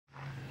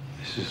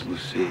This is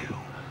Lucille,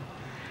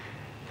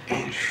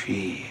 and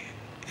she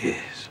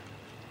is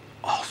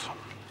awesome.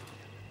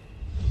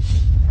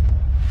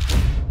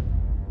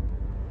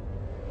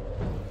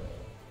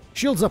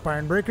 Shields up,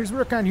 Iron Breakers.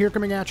 Rurikhan here,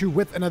 coming at you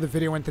with another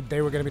video, and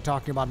today we're going to be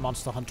talking about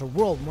Monster Hunter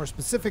World. More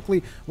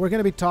specifically, we're going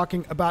to be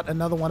talking about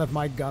another one of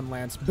my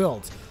Gunlance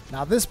builds.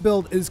 Now, this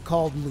build is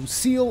called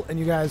Lucille, and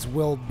you guys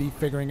will be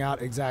figuring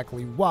out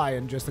exactly why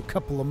in just a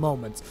couple of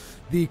moments.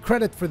 The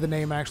credit for the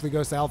name actually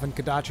goes to Alvin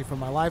Kadachi from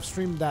my live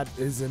stream. That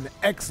is an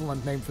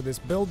excellent name for this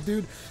build,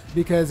 dude,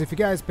 because if you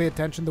guys pay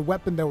attention, the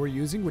weapon that we're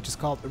using, which is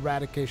called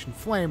Eradication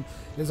Flame,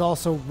 is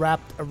also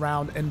wrapped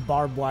around in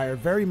barbed wire,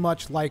 very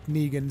much like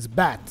Negan's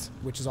bat,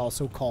 which is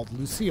also called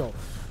Lucille.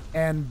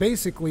 And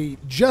basically,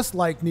 just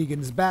like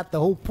Negan's bat, the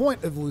whole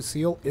point of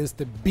Lucille is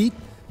to beat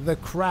the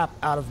crap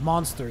out of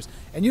monsters.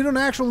 And you don't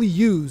actually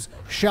use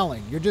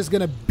shelling. You're just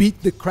going to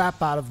beat the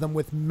crap out of them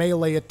with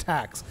melee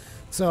attacks.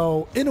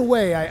 So, in a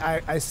way,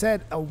 I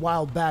said a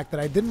while back that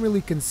I didn't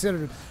really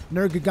consider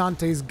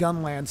Nergigante's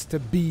Gunlance to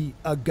be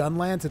a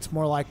Gunlance. It's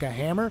more like a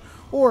hammer,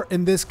 or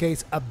in this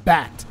case, a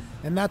bat.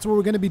 And that's what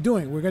we're going to be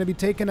doing. We're going to be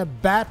taking a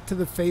bat to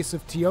the face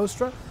of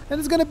Teostra, and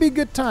it's going to be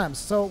good times.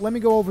 So let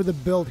me go over the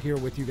build here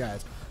with you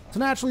guys. So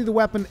naturally, the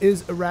weapon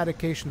is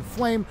Eradication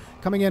Flame,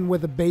 coming in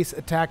with a base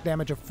attack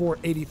damage of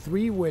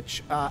 483,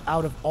 which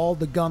out of all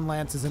the gun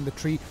lances in the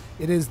tree,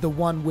 it is the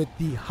one with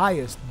the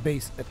highest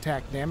base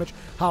attack damage.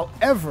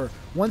 However,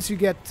 once you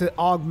get to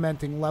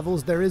augmenting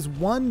levels, there is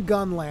one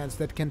gun lance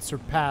that can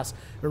surpass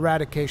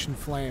Eradication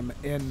Flame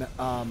in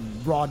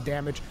raw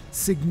damage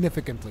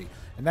significantly.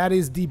 And that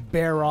is the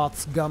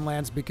Baroth's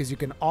Gunlance, because you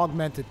can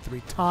augment it 3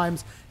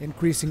 times,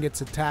 increasing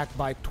its attack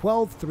by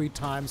 12 3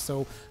 times,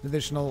 so an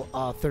additional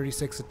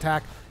 36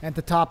 attack. And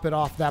to top it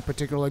off, that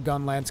particular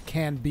Gunlance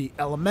can be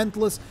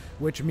Elementless,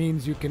 which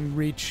means you can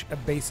reach a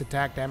base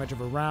attack damage of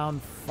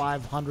around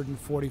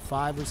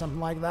 545 or something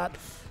like that,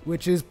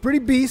 which is pretty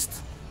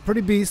beast,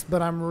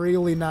 but I'm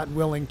really not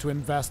willing to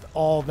invest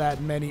all that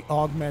many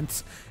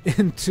augments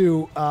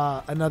into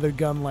another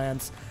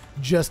Gunlance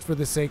just for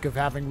the sake of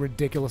having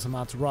ridiculous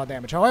amounts of raw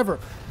damage. However,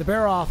 the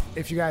Baroth,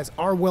 if you guys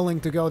are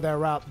willing to go that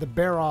route, the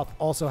Baroth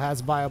also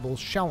has viable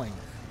shelling.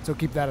 So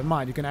keep that in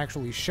mind. You can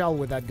actually shell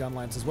with that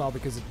Gunlance as well,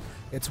 because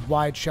it's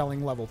wide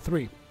shelling level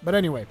 3. But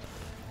anyway,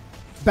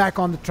 back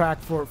on the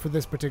track for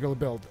this particular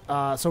build.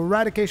 So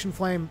Eradication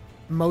Flame,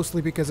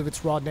 mostly because of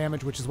its raw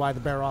damage, which is why the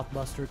Baroth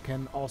Buster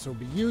can also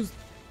be used.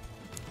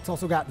 It's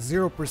also got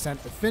 0%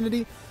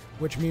 affinity,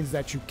 which means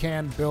that you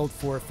can build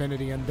for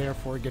affinity and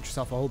therefore get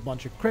yourself a whole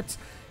bunch of crits.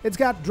 It's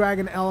got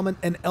Dragon Element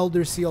and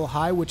Elder Seal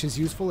High, which is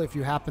useful if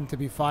you happen to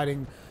be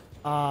fighting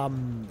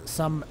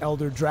some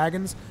Elder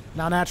Dragons.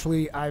 Now,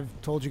 naturally, I've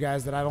told you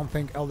guys that I don't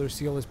think Elder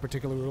Seal is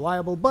particularly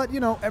reliable, but, you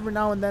know, every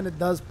now and then it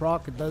does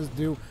proc. It does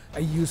do a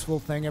useful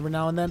thing every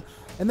now and then.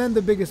 And then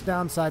the biggest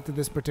downside to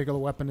this particular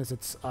weapon is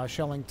its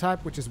shelling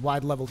type, which is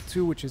wide level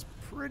 2, which is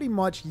pretty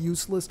much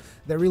useless.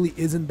 There really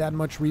isn't that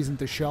much reason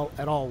to shell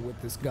at all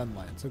with this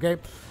Gunlance, okay?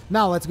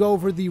 Now, let's go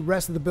over the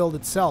rest of the build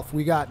itself.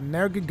 We got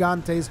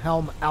Nergigante's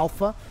Helm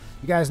Alpha.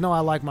 You guys know I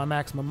like my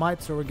maximum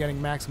might, so we're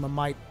getting maximum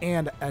might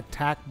and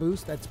attack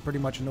boost. That's pretty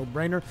much a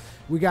no-brainer.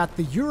 We got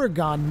the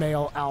Rurikhan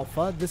Male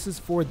Alpha. This is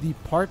for the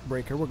Part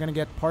Breaker. We're going to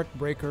get Part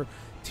Breaker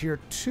Tier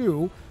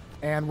 2,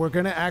 and we're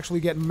going to actually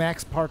get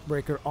max Part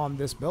Breaker on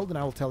this build, and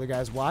I will tell you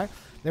guys why.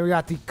 Then we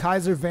got the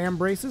Kaiser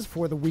Vambraces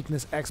for the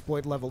Weakness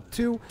Exploit level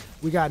 2.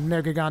 We got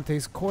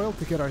Nergigante's Coil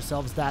to get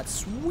ourselves that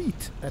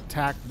sweet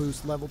attack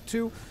boost level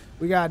 2.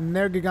 We got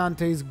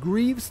Nergigante's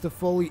Greaves to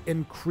fully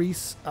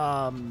increase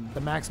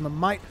the maximum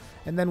might.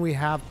 And then we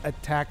have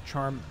Attack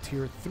Charm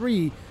Tier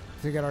 3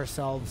 to get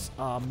ourselves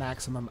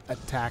maximum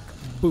attack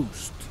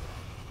boost.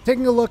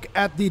 Taking a look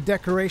at the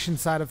decoration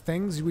side of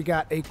things, we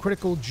got a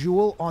critical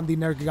jewel on the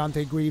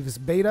Nergigante Greaves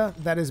beta.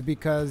 That is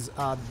because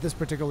this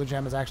particular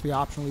gem is actually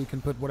optional. You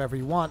can put whatever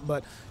you want,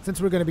 but since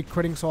we're going to be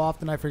critting so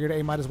often, I figured,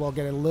 hey, might as well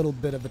get a little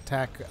bit of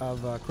attack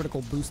of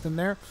critical boost in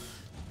there.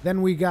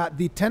 Then we got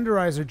the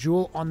Tenderizer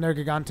Jewel on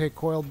Nergigante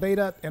Coil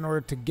beta in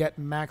order to get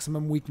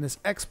maximum weakness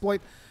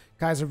exploit.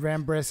 Kaiser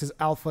Vambrace's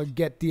Alpha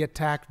get the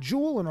attack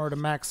jewel in order to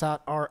max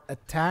out our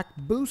attack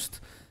boost.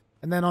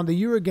 And then on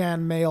the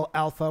Rurikhan Male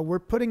Alpha, we're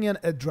putting in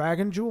a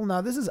Dragon Jewel.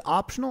 Now, this is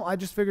optional. I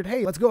just figured,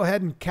 hey, let's go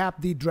ahead and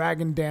cap the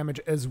Dragon damage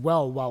as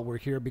well while we're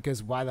here,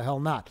 because why the hell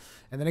not?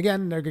 And then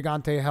again,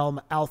 Nergigante Helm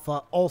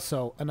Alpha,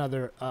 also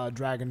another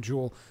Dragon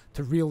Jewel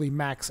to really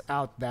max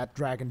out that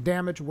Dragon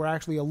damage. We're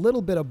actually a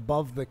little bit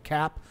above the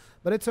cap,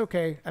 but it's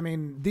okay. I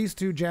mean, these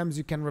 2 gems,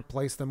 you can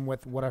replace them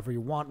with whatever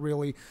you want,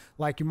 really.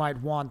 Like, you might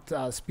want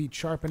speed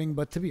sharpening,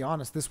 but to be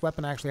honest, this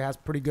weapon actually has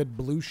pretty good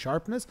blue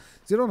sharpness,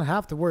 so you don't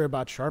have to worry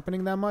about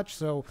sharpening that much.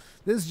 So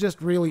this is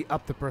just really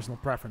up to personal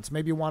preference.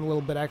 Maybe you want a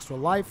little bit extra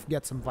life,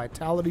 get some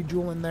Vitality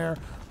Jewel in there,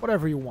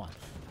 whatever you want.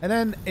 And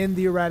then in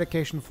the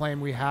Eradication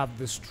Flame, we have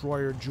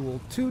Destroyer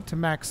Jewel 2 to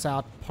max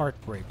out Part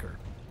Breaker.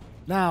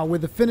 Now,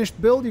 with the finished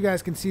build, you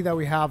guys can see that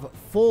we have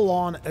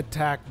full-on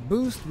attack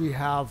boost. We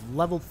have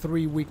level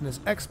 3 weakness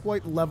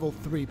exploit, level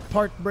 3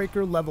 part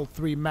breaker, level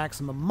 3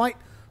 maximum might,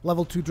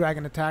 level 2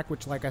 dragon attack,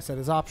 which like I said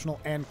is optional,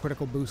 and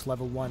critical boost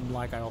level 1,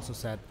 like I also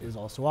said, is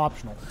also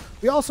optional.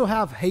 We also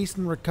have haste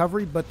and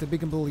recovery, but to be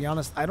completely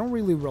honest, I don't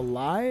really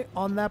rely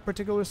on that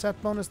particular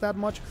set bonus that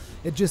much.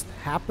 It just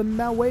happened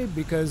that way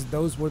because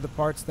those were the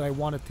parts that I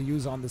wanted to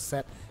use on the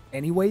set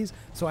anyways,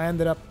 so I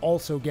ended up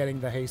also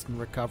getting the haste and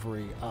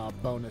recovery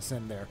bonus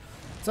in there.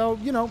 So,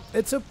 you know,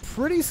 it's a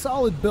pretty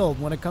solid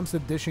build when it comes to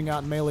dishing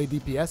out melee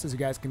DPS, as you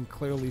guys can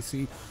clearly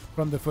see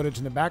from the footage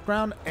in the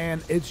background,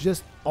 and it's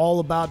just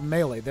all about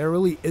melee. There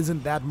really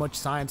isn't that much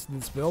science to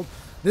this build.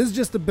 This is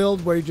just a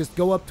build where you just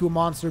go up to a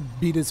monster,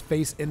 beat his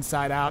face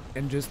inside out,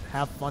 and just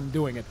have fun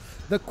doing it.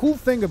 The cool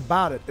thing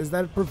about it is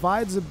that it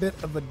provides a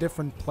bit of a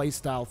different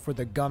playstyle for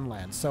the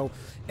Gunlance. So,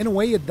 in a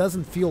way, it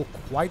doesn't feel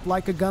quite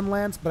like a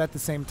Gunlance, but at the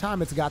same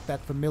time, it's got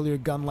that familiar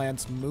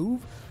Gunlance move.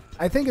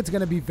 I think it's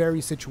going to be very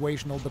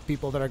situational, the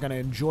people that are going to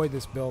enjoy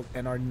this build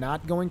and are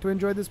not going to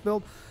enjoy this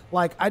build.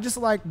 Like, I just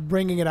like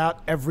bringing it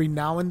out every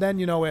now and then.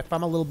 You know, if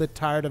I'm a little bit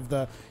tired of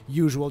the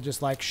usual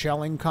just like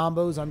shelling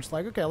combos, I'm just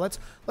like, okay, let's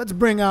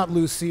bring out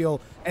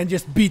Lucille and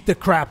just beat the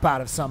crap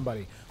out of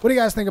somebody. What do you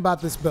guys think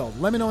about this build?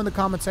 Let me know in the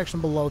comment section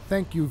below.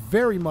 Thank you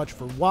very much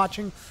for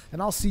watching, and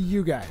I'll see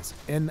you guys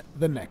in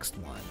the next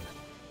one.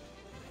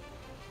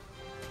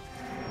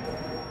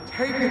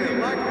 Taking it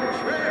like a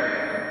train.